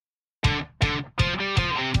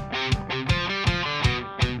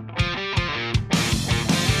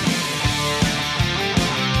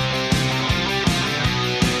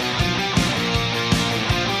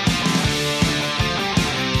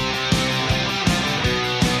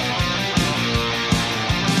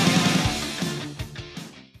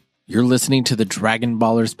You're listening to the Dragon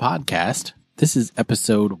Ballers podcast. This is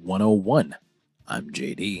episode 101. I'm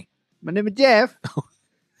JD. My name is Jeff.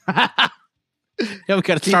 Yeah, we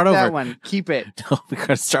got to Keep start over. that one. Keep it. No, we got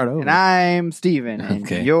to start over. And I'm Steven, and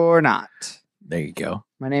Okay. you're not. There you go.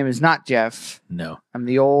 My name is not Jeff. No, I'm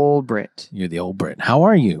the old Brit. you're the old Brit. How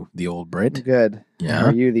are you, the old I'm Brit? good. Yeah. How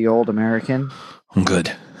are you, the old American? I'm good.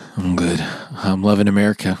 I'm loving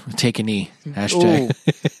America. Take a knee. Hashtag.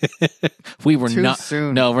 We were Too not.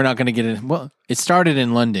 soon. No, we're not going to get it. Well, it started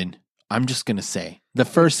in London. I'm just going to say the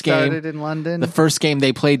first game. Started in London. The first game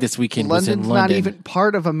they played this weekend was in London's London. not even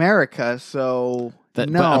part of America, so But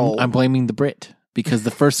no. I'm blaming the Brit because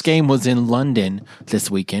the first game was in London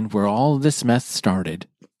this weekend where all this mess started.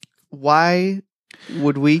 Why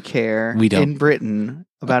would we care We don't. in Britain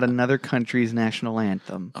about another country's national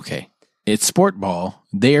anthem? Okay. It's sport ball.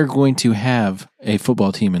 They are going to have a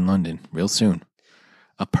football team in London real soon.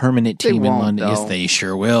 A permanent They team in won't, London. Yes, though. they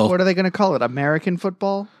sure will. What are they going to call it? American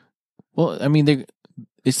football? Well, I mean,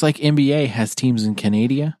 it's like NBA has teams in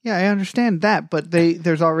Canada. Yeah, I understand that, but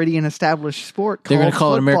there's already an established sport They're called going to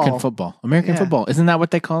call it American football. football. American Yeah. football. Isn't that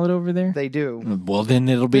what they call it over there? They do. Well, then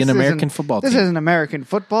it'll be This an American isn't- football This team. isn't American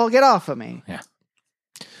football. Get off of me.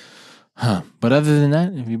 Huh. But other than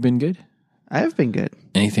that, have you been good? I have been good.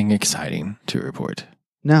 Anything exciting to report?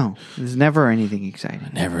 No, there's never anything exciting.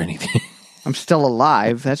 Never anything. I'm still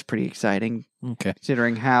alive. That's pretty exciting, Okay.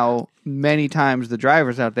 considering how many times the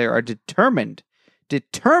drivers out there are determined to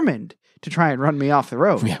try and run me off the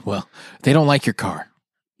road. Yeah, well, they don't like your car.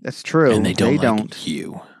 That's true. And they don't like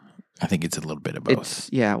you. I think it's a little bit of both.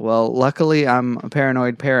 Well, luckily I'm a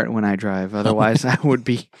paranoid parrot when I drive. Otherwise, I would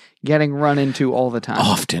be getting run into all the time.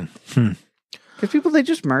 Often. Because people, they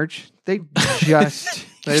just merge. They're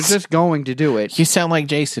just going to do it. You sound like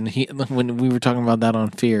Jason. When we were talking about that on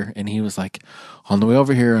Fear, and he was like, on the way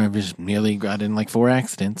over here, I just nearly got in like 4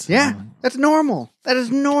 accidents. Yeah, that's normal. That is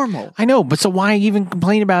normal. I know, but so why even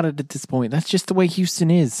complain about it at this point? That's just the way Houston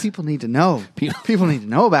is. People need to know. People- People need to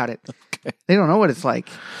know about it. Okay. They don't know what it's like.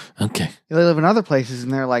 Okay. They live in other places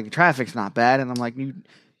and they're like, traffic's not bad. And I'm like, you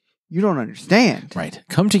don't understand. Right.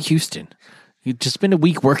 Come to Houston. You just spend a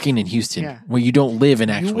week working in Houston Yeah. where you don't live in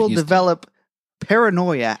You actual will Houston. develop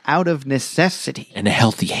paranoia out of necessity. And a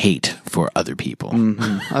healthy hate for other people.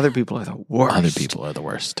 Other people are the worst. Other people are the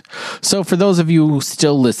worst. So for those of you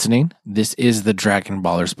still listening, this is the Dragon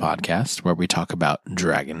Ballers podcast where we talk about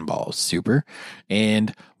Dragon Ball Super.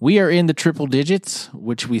 And we are in the triple digits,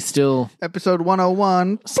 which we still Episode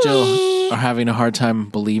 101. are having a hard time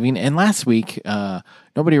believing. And last week,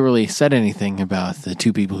 nobody really said anything about the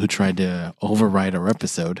two people who tried to override our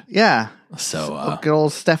episode. Yeah. So, Good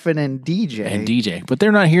old Stefan and DJ. and DJ, but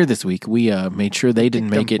they're not here this week. We made sure they didn't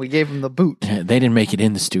make it. We gave them the boot. They didn't make it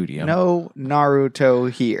in the studio. No Naruto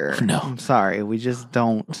here. No. I'm sorry. We just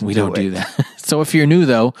don't. We don't do that. So if you're new,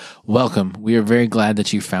 though, welcome. We are very glad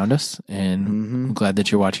that you found us, and I'm glad that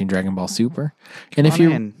you're watching Dragon Ball Super. And if on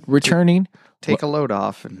you're in. returning, Take a load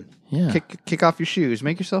off and yeah, kick off your shoes.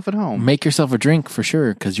 Make yourself at home. make yourself a drink for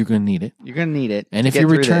sure because you're going to need it. You're going to need it. And to if get you're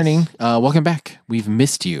through returning, this. welcome back. We've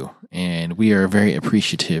missed you, and we are very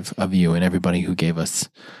appreciative of you and everybody who gave us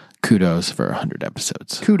kudos for 100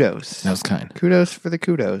 episodes. Kudos. That was kind. Kudos for the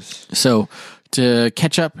kudos. So to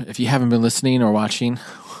catch up, if you haven't been listening or watching,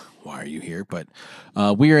 why are you here? But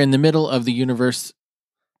we are in the middle of the Universal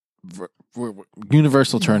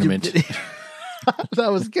Tournament.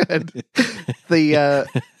 That was good.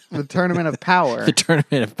 The tournament of power. The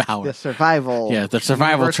Tournament of Power. The survival. Yeah, the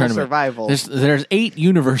survival Universal tournament. Survival. There's 8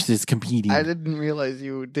 universes competing. I didn't realize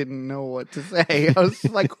you didn't know what to say. I was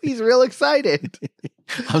like, he's real excited.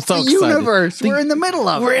 I'm so The excited. universe. We're in the middle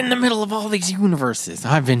of We're it. in the middle of all these universes.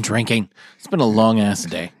 I've been drinking. It's been a long ass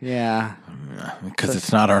day Yeah. because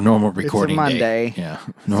it's not our normal recording day. Monday. Yeah,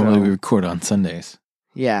 normally So- we record on Sundays.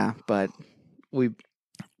 Yeah, but we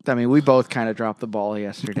both kind of dropped the ball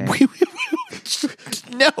yesterday.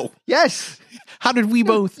 No. Yes. How did we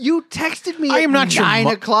both? You texted me I am not your 9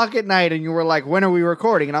 mo- o'clock at night and you were like, when are we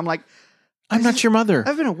recording? And I'm like, I'm not your mother.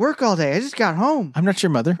 I've been at work all day. I just got home. I'm not your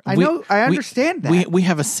mother. I know. I understand that. We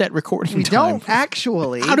have a set recording We time. don't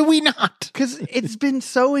actually. How do we not? Because it's been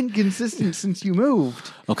so inconsistent since you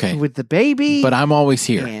moved. Okay. With the baby. But I'm always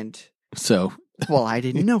here. And, So well, I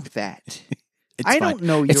didn't know that. it's I fine. don't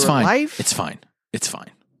know It's your fine. life. It's fine. It's fine.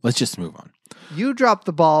 Let's just move on. You dropped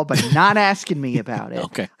the ball by not asking me about it.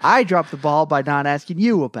 Okay. I dropped the ball by not asking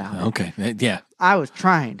you about it. Okay. Yeah. I was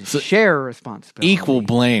trying to share a responsibility. Equal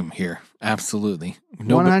blame here. Absolutely.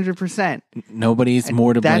 100%. Nobody's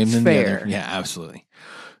more to blame that's than the fair. other. Yeah, absolutely.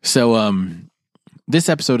 So, this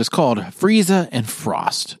episode is called Frieza and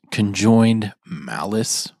Frost Conjoined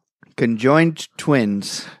Malice. conjoined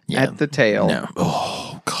twins Yeah. at the tail. No.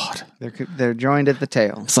 Oh, God. They're joined at the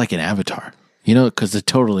tail. It's like an Avatar. You know, because they're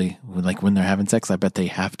totally, like when they're having sex, I bet they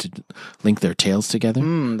have to link their tails together.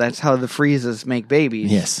 That's how the Friezas make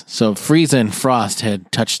babies. Yes. So Frieza and Frost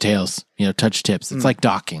had touch tails, touch tips. It's like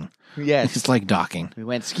docking. Yes. It's like docking. We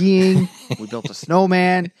went skiing. We built a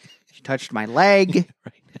snowman. She touched my leg.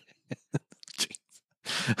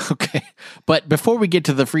 Okay. But before we get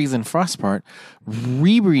to the Frieza and Frost part,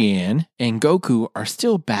 Ribrianne and Goku are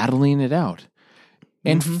still battling it out.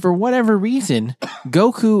 And for whatever reason,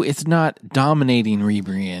 Goku is not dominating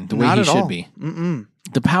Ribrianne the way Not he at should all. be.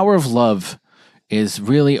 The power of love is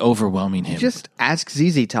really overwhelming him. Just ask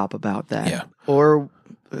ZZ Top about that. Yeah. Or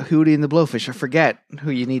Hootie and the Blowfish. I forget who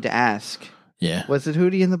you need to ask. Yeah. Was it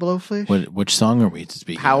Hootie and the Blowfish? Which song are we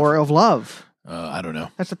speaking Power of Love. I don't know.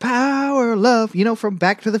 That's the power of love. From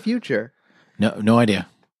Back to the Future. No idea.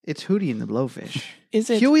 It's Hootie and the Blowfish. Is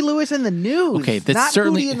it? Huey Lewis and the News. Okay, that's not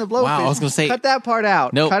certainly... Hootie and the Blowfish. Wow, I was going to say... Cut that part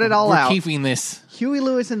out. No, Cut it all we're out. keeping this. Huey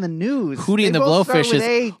Lewis and the News. Hootie They and the both start Blowfish with is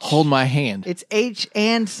H. Hold My Hand. It's H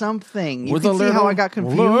and something. You With can a see how little I got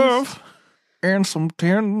confused. love and some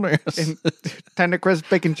tenderness. Tender crisp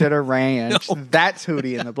bacon cheddar ranch. That's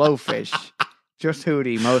Hootie and the Blowfish. Just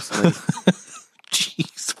Hootie, mostly.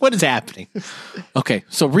 Jeez, what is happening? Okay,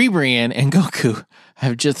 so Ribrianne and Goku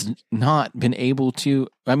have just not been able to...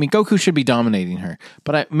 I mean, Goku should be dominating her,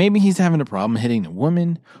 but maybe he's having a problem hitting a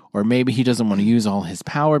woman, or maybe he doesn't want to use all his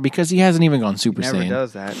power because he hasn't even gone Super Never Saiyan.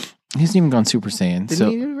 does that. He hasn't even gone Super Saiyan. Didn't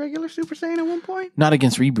he do regular Super Saiyan at one point? Not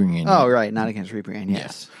against Ribrianne. Oh, right. Not against Reaper.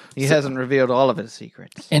 Yes. He hasn't revealed all of his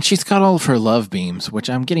secrets. And she's got all of her love beams, which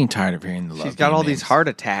I'm getting tired of hearing the love She's got beam all names. these heart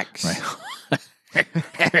attacks. Right.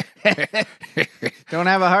 Don't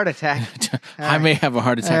have a heart attack. I may have a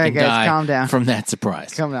heart attack All right, and guys, die calm down. from that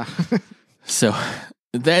surprise. Come on. So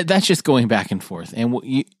that's just going back and forth, and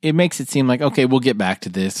it makes it seem like, okay, we'll get back to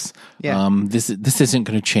this. Yeah. This isn't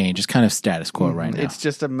going to change. It's kind of status quo right now. It's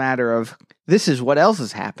just a matter of this is what else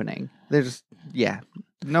is happening. There's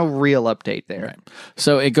no real update there. Right.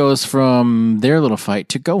 So it goes from their little fight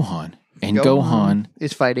to Gohan, and Gohan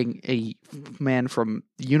is fighting a man from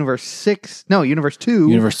Universe 6. No, Universe 2.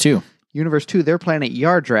 Universe 2. Universe 2, their planet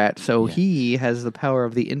Yardrat, so he has the power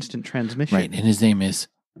of the instant transmission. Right, and his name is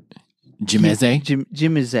Jimeze.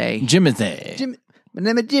 Jimeze. Jimeze. My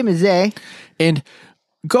name is Jimeze. And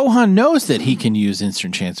Gohan knows that he can use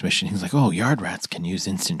instant transmission. He's like, oh, Yardrats can use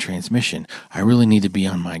instant transmission. I really need to be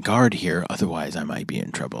on my guard here, otherwise I might be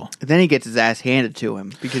in trouble. Then he gets his ass handed to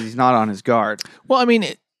him because he's not on his guard. Well, I mean,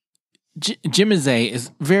 Jimeze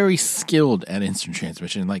is very skilled at instant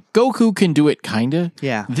transmission. Like, Goku can do it, kinda.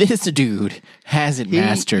 Yeah. This dude has it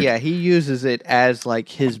mastered. Yeah, he uses it as like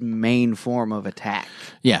his main form of attack.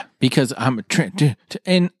 Yeah, because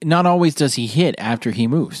and not always does he hit after he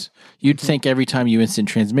moves. You'd think every time you instant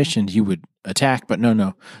transmission, you would attack, but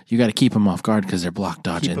no. You got to keep them off guard because they're block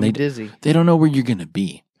dodging. Keep 'em dizzy. They don't know where you're going to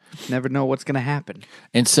be. Never know what's going to happen.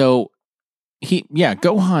 And so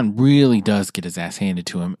Gohan really does get his ass handed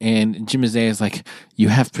to him. And Jimeze is like, you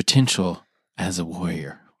have potential as a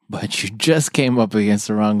warrior, but you just came up against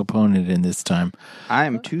the wrong opponent in this time. I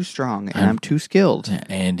am too strong and I'm too skilled.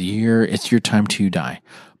 And it's your time to die.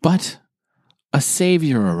 But a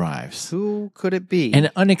savior arrives. Who could it be?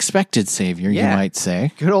 An unexpected savior, you might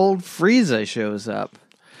say. Good old Frieza shows up.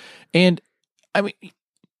 And, I mean,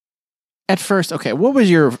 at first, okay, what was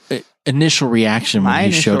your initial reaction when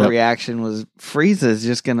he showed up? My initial reaction was Frieza's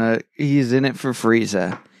just he's in it for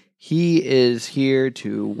Frieza. He is here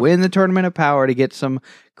to win the Tournament of Power to get some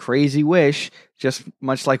crazy wish, just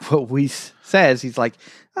much like what Whis says. He's like,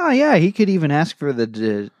 oh yeah, he could even ask for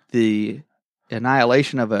the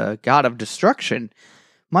annihilation of a god of destruction,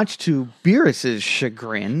 much to Beerus's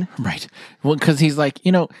chagrin. Right. Well, because he's like,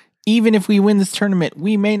 even if we win this tournament,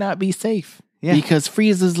 we may not be safe. Yeah. Because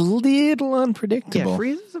Frieza's a little unpredictable. Yeah,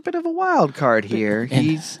 Frieza's a bit of a wild card here.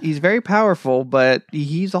 He's very powerful, but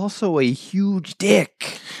he's also a huge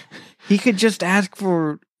dick. He could just ask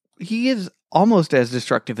for... He is almost as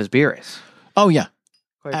destructive as Beerus. Oh, yeah.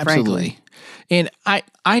 Quite absolutely. Frankly. And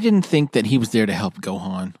I didn't think that he was there to help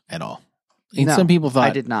Gohan at all. And no, some people thought...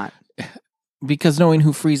 I did not. Because knowing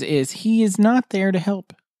who Frieza is, he is not there to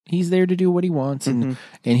help. He's there to do what he wants, and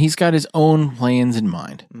he's got his own plans in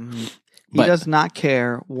mind. Mm-hmm. He does not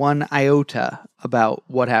care one iota about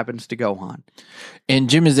what happens to Gohan. And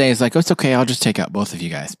Jimeze is like, oh, it's okay, I'll just take out both of you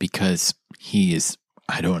guys because he is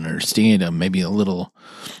I don't understand. Maybe a little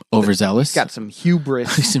overzealous. Got some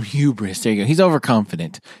hubris. Some hubris. There you go. He's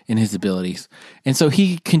overconfident in his abilities. And so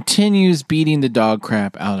he continues beating the dog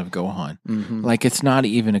crap out of Gohan. Like it's not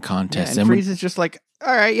even a contest. And Frieza's just like,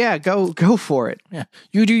 all right, yeah, go for it. Yeah.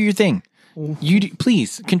 You do your thing.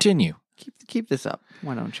 Please continue. Keep this up.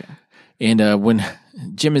 Why don't you? And when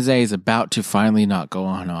Jimizé is about to finally knock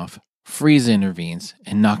Gohan off, Frieza intervenes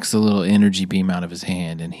and knocks a little energy beam out of his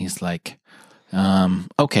hand. And he's like,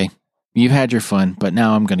 okay, you've had your fun, but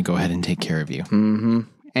now I'm going to go ahead and take care of you.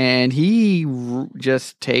 And he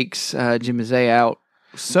just takes Jimizé out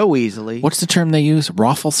so easily. What's the term they use?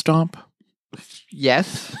 Raffle stomp?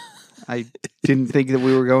 Yes. I didn't think that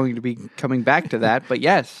we were going to be coming back to that, but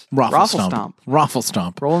yes. Raffle stomp. Raffle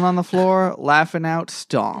stomp. Rolling on the floor, laughing out,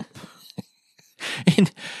 stomp.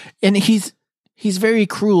 And he's very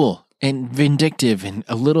cruel and vindictive and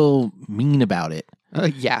a little mean about it.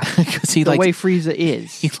 Yeah. Because the way Frieza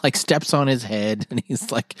is. He like steps on his head and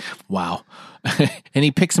he's like, wow. And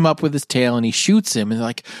he picks him up with his tail and he shoots him and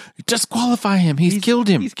like, disqualify him. He's killed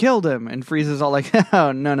him. He's killed him. And Frieza's all like,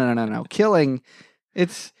 oh, no. Killing,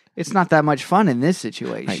 it's not that much fun in this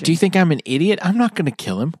situation. Right. Do you think I'm an idiot? I'm not going to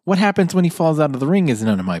kill him. What happens when he falls out of the ring is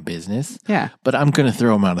none of my business. Yeah. But I'm going to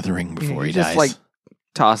throw him out of the ring before he dies. Just like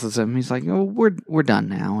tosses him. He's like, oh, we're done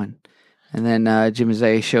now. And then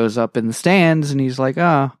Jimizé shows up in the stands and he's like,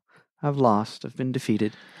 oh, I've lost. I've been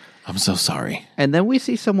defeated. I'm so sorry. And then we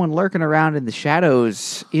see someone lurking around in the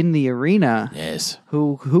shadows in the arena. Yes.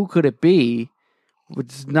 Who could it be?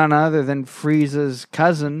 It's none other than Frieza's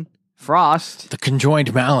cousin, Frost. The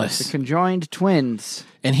conjoined malice. The conjoined twins.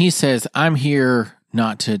 And he says, I'm here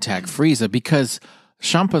not to attack Frieza because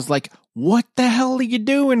Champa's like, what the hell are you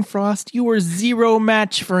doing, Frost? You were zero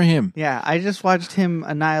match for him. Yeah, I just watched him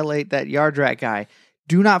annihilate that Yardrat guy.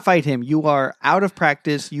 Do not fight him. You are out of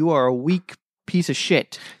practice. You are a weak piece of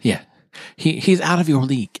shit. Yeah. He's out of your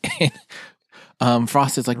league.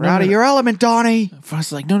 Frost is like, You're out of your element, Donnie. Frost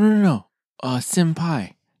is like, no.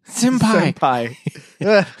 Senpai.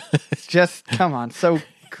 Just, come on, so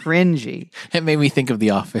cringy. It made me think of The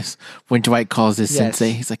Office when Dwight calls his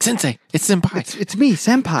sensei. He's like, Sensei, it's Senpai. It's me,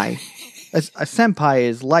 Senpai. A senpai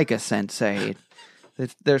is like a sensei.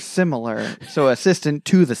 They're similar. So assistant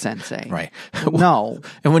to the sensei. Right. No.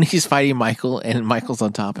 And when he's fighting Michael and Michael's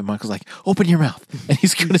on top and Michael's like, open your mouth. And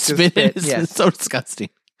he's going to spit it. It's so disgusting.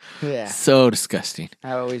 Yeah. So disgusting.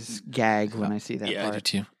 I always gag when I see that part. I do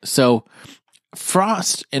too. So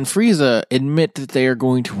Frost and Frieza admit that they are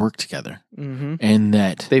going to work together. And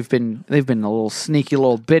that they've been a little sneaky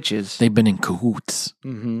little bitches. They've been in cahoots.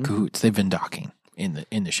 Cahoots. They've been docking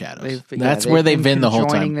in the shadows. That's where they've been the whole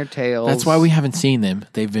time. Their tails. That's why we haven't seen them.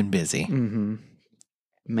 They've been busy.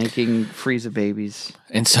 Making Frieza babies.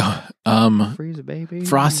 And so Frieza babies.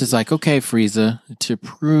 Frost is like, okay, Frieza, to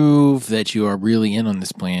prove that you are really in on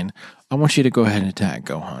this plan, I want you to go ahead and attack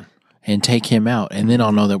Gohan and take him out, and then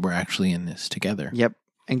I'll know that we're actually in this together. Yep.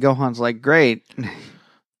 And Gohan's like, great.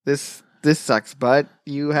 This sucks, but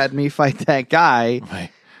you had me fight that guy,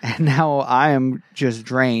 right. And now I am just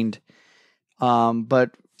drained.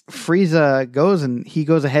 But Frieza goes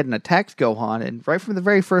ahead and attacks Gohan, and right from the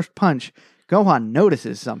very first punch, Gohan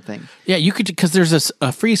notices something. Yeah, you could, because there's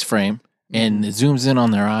a freeze frame, and it zooms in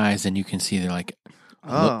on their eyes, and you can see they're like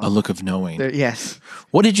a look of knowing. Yes.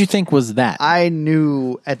 What did you think was that? I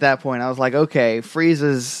knew at that point. I was like, okay,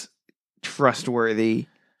 Frieza's trustworthy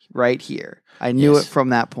right here. I knew it from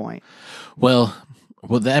that point. Well,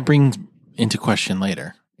 that brings into question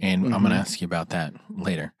later, and I'm going to ask you about that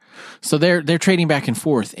later. So they're trading back and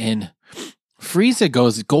forth, and Frieza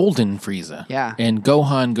goes Golden Frieza. Yeah. And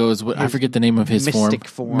Gohan goes, I forget the name of his Mystic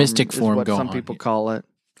form. Mystic form what Gohan. Some people call it.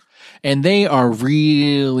 And they are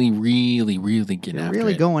really, really, really getting after it.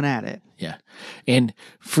 Really going at it. Yeah. And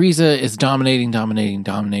Frieza is dominating,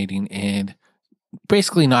 and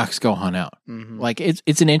basically knocks Gohan out. Like,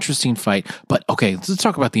 it's an interesting fight. But, okay, let's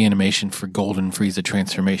talk about the animation for Golden Frieza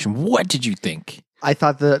transformation. What did you think? I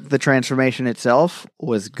thought the transformation itself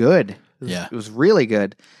was good. It was really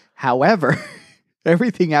good. However,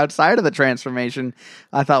 everything outside of the transformation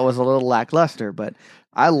I thought was a little lackluster. But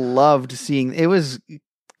I loved seeing... It was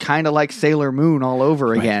kind of like Sailor Moon all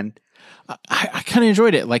over again. I kind of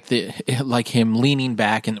enjoyed it, like him leaning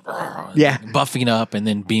back and buffing up, and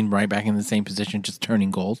then being right back in the same position, just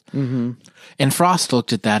turning gold. And Frost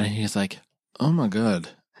looked at that and he's like, "Oh my god,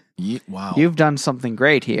 wow! You've done something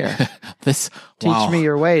great here. Teach me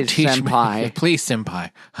your ways, senpai. Me. Please,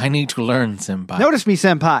 senpai. I need to learn, senpai. Notice me,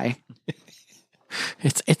 senpai."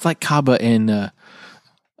 It's like Kaba and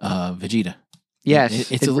Vegeta.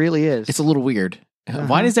 Yes, it really is. It's a little weird.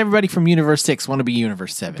 Why does everybody from Universe 6 want to be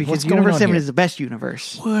Universe 7? Because What's going Universe on 7 here? is the best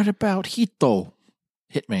universe. What about Hito?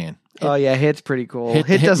 Hitman. Oh, yeah, Hit's pretty cool.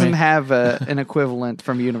 Hit doesn't have an equivalent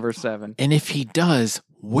from Universe 7. And if he does,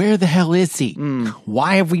 where the hell is he?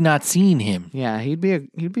 Why have we not seen him? Yeah, he'd be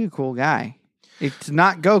a cool guy. It's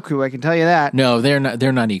not Goku, I can tell you that. No, they're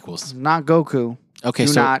not equals. Not Goku. Okay,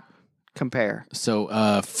 Do so not compare. So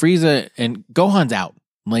Frieza and Gohan's out,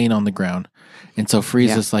 laying on the ground. And so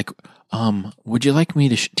Frieza's like, would you like me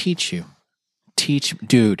to teach you? Teach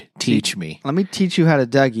me. Let me teach you how to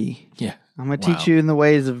Dougie. Yeah. I'm going to teach you in the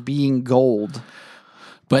ways of being gold.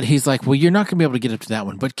 But he's like, well, you're not going to be able to get up to that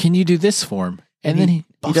one, but can you do this for him? And then he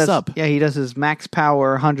buffs up. Yeah, he does his max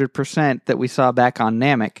power 100% that we saw back on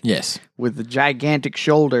Namek. Yes. With the gigantic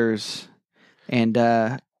shoulders. And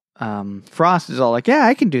Frost is all like, yeah,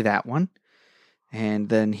 I can do that one. And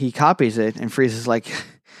then he copies it, and Frieza's like,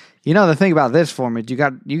 the thing about this form is you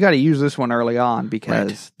got to use this one early on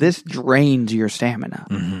because this drains your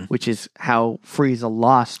stamina, which is how Frieza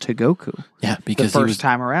lost to Goku. Yeah, because the first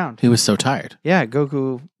time around. He was so tired. Yeah,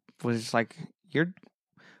 Goku was like,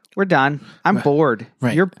 we're done. I'm bored.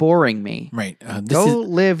 Right. You're boring me. Right. Go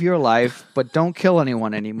live your life, but don't kill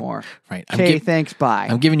anyone anymore. Right. Okay, thanks, bye.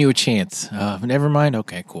 I'm giving you a chance. Never mind.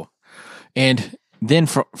 Okay, cool. And then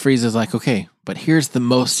Frieza's like, okay, but here's the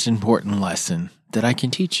most important lesson that I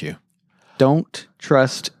can teach you. Don't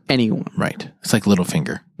trust anyone. Right. It's like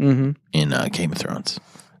Littlefinger in Game of Thrones.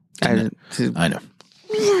 I know.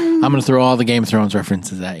 I'm going to throw all the Game of Thrones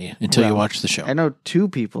references at you until you watch the show. I know 2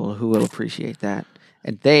 people who will appreciate that,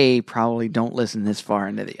 and they probably don't listen this far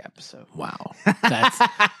into the episode. Wow.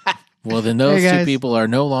 Well, then those 2 people are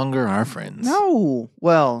no longer our friends. No.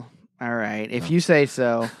 Well, all right. If you say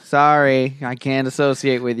so. Sorry, I can't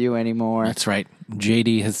associate with you anymore. That's right.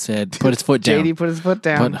 JD has said, put his foot down. JD put his foot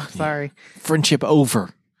down. Sorry. Friendship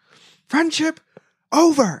over. Friendship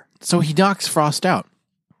over. So he knocks Frost out.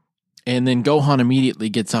 And then Gohan immediately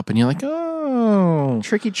gets up and you're like, oh.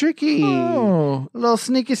 Tricky. Oh. A little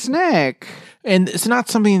sneaky snack. And it's not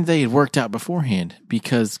something they had worked out beforehand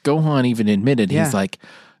because Gohan even admitted, he's like,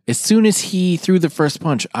 as soon as he threw the first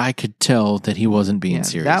punch, I could tell that he wasn't being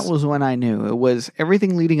serious. That was when I knew. It was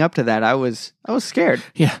everything leading up to that. I was scared.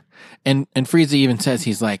 Yeah. And Frieza even says,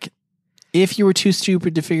 he's like, if you were too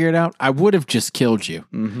stupid to figure it out, I would have just killed you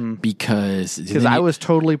because I was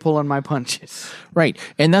totally pulling my punches. Right.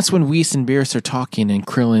 And that's when Whis and Beerus are talking and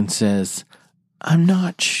Krillin says, I'm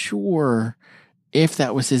not sure if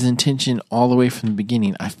that was his intention all the way from the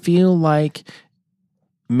beginning. I feel like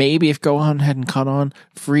maybe if Gohan hadn't caught on,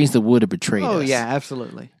 Frieza would have betrayed us. Oh, yeah,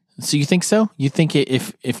 absolutely. So you think so? You think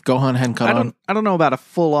if Gohan hadn't caught on? I don't know about a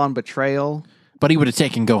full-on betrayal. But he would have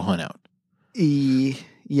taken Gohan out.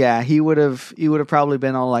 Yeah, he would have probably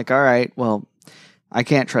been all like, all right, well, I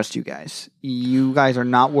can't trust you guys. You guys are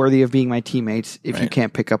not worthy of being my teammates if you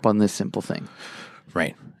can't pick up on this simple thing.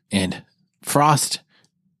 Right. And Frost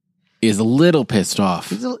is a little pissed off.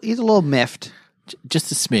 He's a little miffed.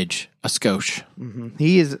 Just a smidge, a skosh.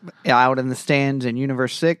 He is out in the stands in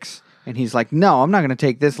Universe 6, and he's like, no, I'm not going to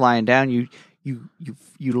take this lying down, you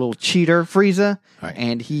little cheater, Frieza. Right.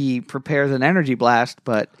 And he prepares an energy blast,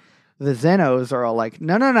 but the Zenos are all like,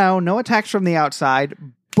 no attacks from the outside.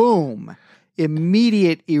 Boom.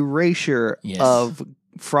 Immediate erasure of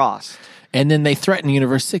Frost. And then they threaten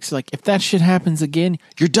Universe 6, like, if that shit happens again,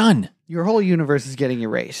 you're done. Your whole universe is getting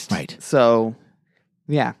erased. Right. So,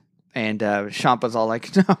 yeah. And Champa's all like,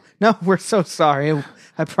 no, we're so sorry.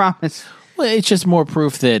 I promise. Well, it's just more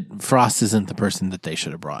proof that Frost isn't the person that they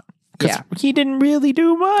should have brought. Because he didn't really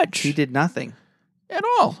do much. He did nothing. At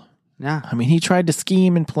all. Yeah. I mean, he tried to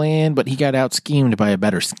scheme and plan, but he got out-schemed by a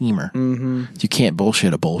better schemer. Mm-hmm. You can't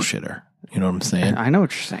bullshit a bullshitter. You know what I'm saying? I know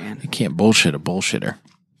what you're saying. You can't bullshit a bullshitter.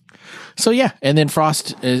 So, yeah. And then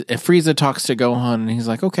Frieza talks to Gohan, and he's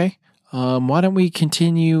like, okay, why don't we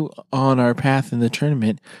continue on our path in the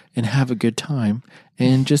tournament and have a good time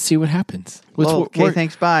and just see what happens?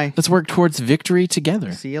 Thanks, bye. Let's work towards victory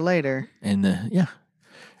together. See you later. And,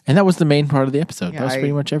 And that was the main part of the episode. That was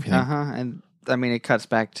pretty much everything. And, I mean, it cuts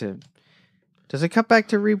back to... Does it cut back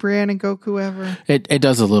to Rebrian and Goku ever? It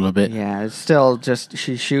does a little bit. Yeah, it's still just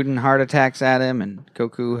she's shooting heart attacks at him, and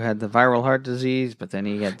Goku had the viral heart disease, but then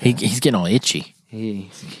he's getting all itchy.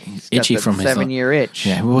 He's itchy got from his 7-year itch.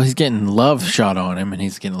 Yeah, well, he's getting love shot on him, and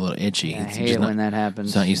he's getting a little itchy. Yeah, I hate it when that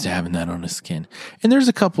happens. He's not used to having that on his skin. And there's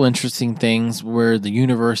a couple interesting things where the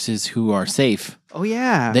universes who are safe. Oh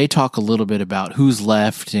yeah, they talk a little bit about who's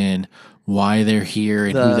left and why they're here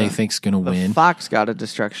and who they think's going to win. Fox got a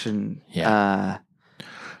destruction. Yeah.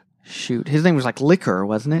 Shoot, his name was like Liquor,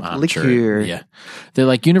 wasn't it? I'm Liquor. sure, yeah. They're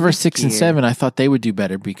like Universe 6 and Liquor. 7. I thought they would do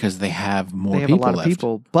better because they have more They have people a lot left. of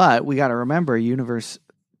people, but we got to remember Universe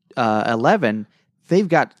 11. They've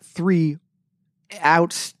got 3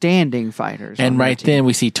 outstanding fighters, And on their right team. then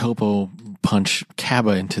we see Topo punch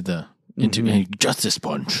Kaba into Justice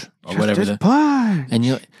Punch or whatever. Justice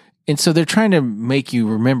Punch. And so they're trying to make you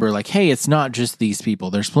remember, like, hey, it's not just these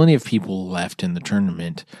people. There's plenty of people left in the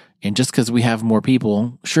tournament. And just because we have more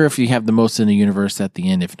people, sure, if you have the most in the universe at the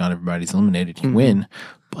end, if not everybody's eliminated, you win.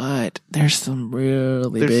 But there's some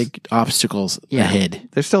really big obstacles ahead.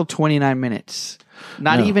 There's still 29 minutes.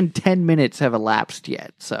 Not No. even 10 minutes have elapsed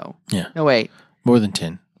yet. So Yeah. no, wait. More than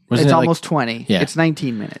 10. Wasn't It's it almost 20. Yeah. It's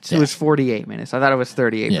 19 minutes. Yeah. It was 48 minutes. I thought it was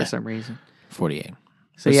 38 Yeah. for some reason. 48?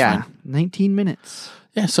 So That's yeah, fine. 19 minutes.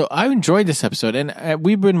 Yeah, so I enjoyed this episode, and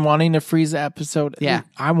we've been wanting a Frieza episode. Yeah.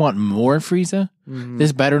 I want more Frieza.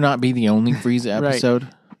 This better not be the only Frieza Right. episode.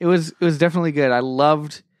 It was definitely good. I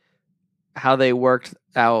loved how they worked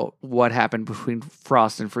out what happened between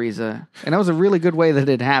Frost and Frieza. And that was a really good way that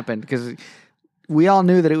it happened because we all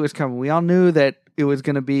knew that it was coming. We all knew that it was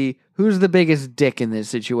going to be who's the biggest dick in this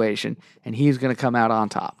situation, and he's going to come out on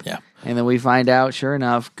top. Yeah. And then we find out, sure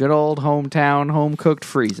enough, good old hometown, home-cooked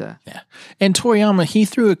Frieza. Yeah. And Toriyama, he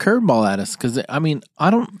threw a curveball at us because, I mean, I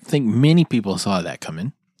don't think many people saw that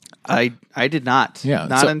coming. I did not. Yeah,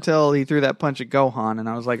 Not so- until he threw that punch at Gohan, and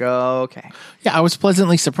I was like, oh, okay. Yeah, I was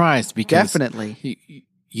pleasantly surprised because Definitely.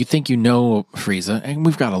 you think you know Frieza, and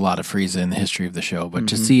we've got a lot of Frieza in the history of the show, but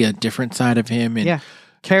to see a different side of him and Yeah.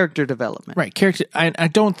 Character development. right character, I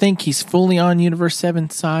don't think he's fully on Universe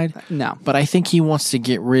 7's side. No. But I think he wants to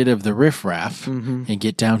get rid of the riffraff and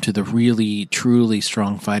get down to the really, truly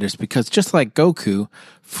strong fighters because just like Goku,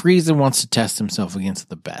 Frieza wants to test himself against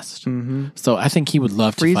the best. So I think he would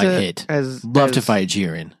love to fight Hit. Love to fight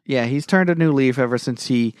Jiren. Yeah, he's turned a new leaf ever since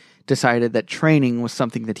he decided that training was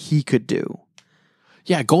something that he could do.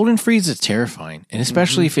 Yeah, Golden Frieza is terrifying. And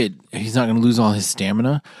especially if he's not going to lose all his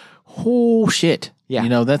stamina. Oh, shit. Yeah. You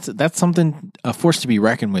know, that's something, a force to be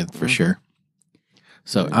reckoned with for sure.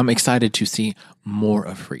 So I'm excited to see more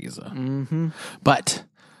of Frieza. But,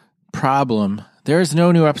 problem, there is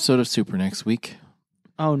no new episode of Super next week.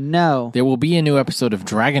 Oh, no. There will be a new episode of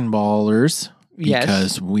Dragon Ballers Yes.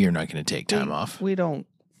 because we are not going to take time off. We don't.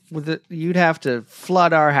 You'd have to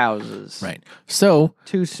flood our houses. Right. So,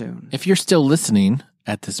 Too soon. if you're still listening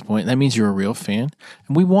at this point, that means you're a real fan.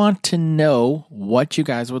 And we want to know what you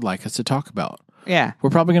guys would like us to talk about. Yeah. We're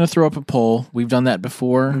probably going to throw up a poll. We've done that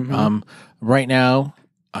before. Right now,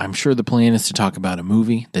 I'm sure the plan is to talk about a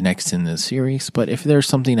movie, the next in the series. But if there's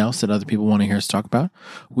something else that other people want to hear us talk about,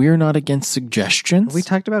 we are not against suggestions. Have we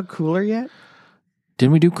talked about Cooler yet?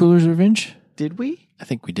 Didn't we do Cooler's Revenge? Did we? I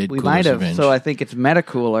think we did. We Cooler's might have. Revenge. So I think it's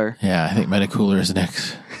Metacooler. Yeah, I think Metacooler is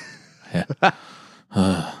next. Yeah.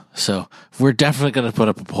 So we're definitely going to put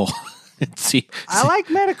up a poll and see. I like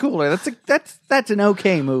Metacooler. That's an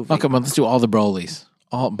okay movie. Oh, come on, let's do all the Brolys.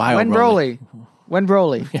 All bio When Broly. When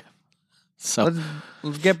Broly. So,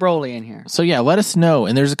 Let's get Broly in here. so yeah, let us know.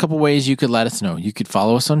 And there's a couple ways you could let us know. You could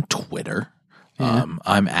follow us on Twitter. I'm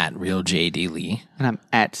at RealJDLee. And I'm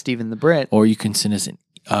at Stephen the Brit. Or you can send us an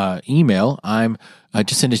email. I'm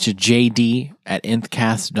just send it to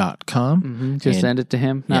jd@nthcast.com. Just And, send it to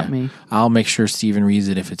him, not yeah, me. I'll make sure Steven reads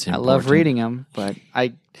it if it's I important. love reading them, but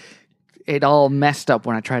it all messed up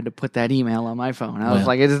when I tried to put that email on my phone. I was Well,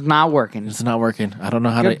 like, it is not working. It's not working. I don't know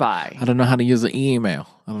how Goodbye. I don't know how to use the email.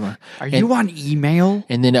 I don't know. Are you on email?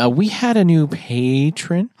 And then we had a new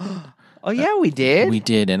patron. Oh, yeah, we did. We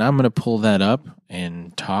did, and I'm going to pull that up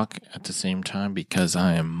and talk at the same time because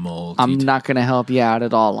I am multi. I'm not going to help you out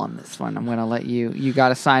at all on this one. I'm going to let you got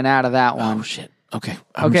to sign out of that one. Oh shit. Okay.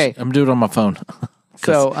 Okay. I'm doing it on my phone.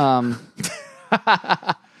 So, I'm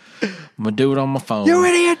gonna do it on my phone. you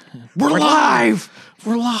idiot! We're live.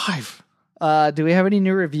 We're live. Do we have any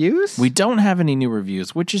new reviews? We don't have any new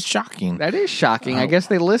reviews, which is shocking. That is shocking. I Oh. guess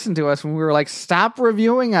they listened to us when we were like, stop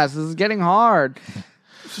reviewing us. This is getting hard.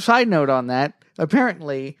 Side note on that,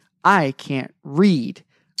 apparently I can't read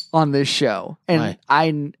on this show. And Why?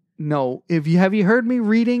 I know, have you heard me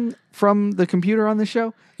reading from the computer on the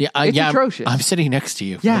show? Yeah, It's yeah. atrocious. I'm sitting next to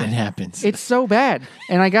you Yeah. when it happens. It's so bad.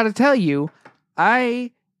 And I got to tell you,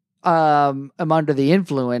 I am under the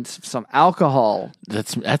influence of some alcohol.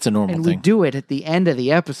 That's a normal And we thing. do it at the end of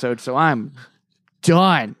the episode, so I'm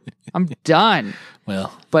done. I'm done.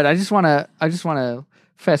 Well, But I just want to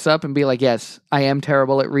fess up and be like, yes, I am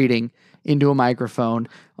terrible at reading into a microphone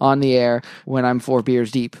on the air when I'm 4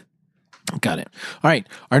 beers deep. got it. All right.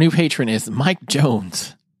 Our new patron is Mike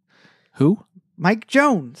Jones. Who? Mike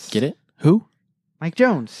Jones. Get it? Who? Mike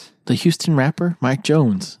Jones. The Houston rapper, Mike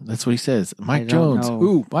Jones. That's what he says. Mike I don't Jones. know.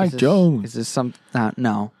 Ooh, Mike Jones. Is this some?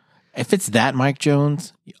 No. If it's that Mike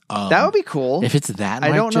Jones, That would be cool. If it's that, I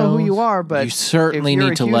Mike don't know who you are, but you certainly if you're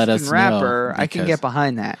need to a let us Houston rapper, know. I can get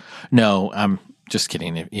behind that. No, I'm just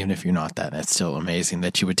kidding. Even if you're not that, that's still amazing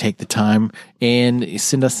that you would take the time and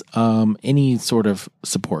send us any sort of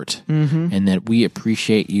support, and that we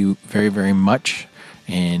appreciate you very, very much.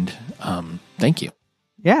 And thank you.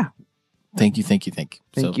 Yeah. Thank you. Thank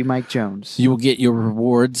you, Mike Jones. You will get your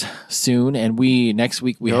rewards soon, and next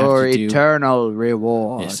week we your have to do eternal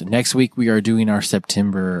reward. Yes, next week we are doing our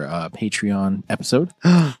September Patreon episode.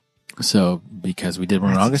 So because we did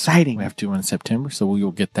one in That's August, exciting. we have to do one in September. So we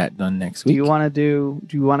will get that done next Do week. you want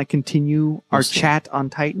to continue our see. chat on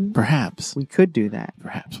Titan? Perhaps We could do that.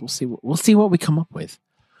 we'll see. We'll see what we come up with.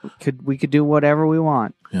 We could do whatever we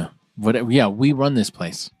want. Yeah. Whatever. Yeah, we run this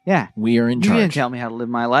place. Yeah. We are in You didn't charge. tell me how to live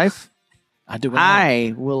my life. I do what I want.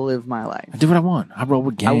 I will live my life. I do what I want. I roll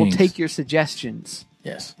with gangs. I will take your suggestions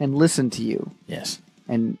Yes. and listen to you Yes.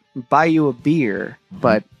 and buy you a beer,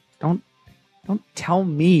 but don't tell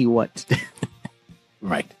me what to do.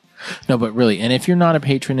 Right. No, but really, and if you're not a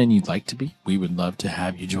patron and you'd like to be, we would love to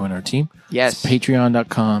have you join our team. Yes. It's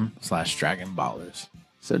patreon.com/dragonballers.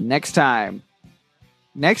 So next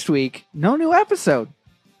week, no new episode.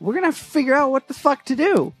 We're going to figure out what the fuck to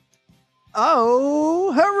do.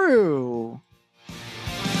 Oh, hooroo.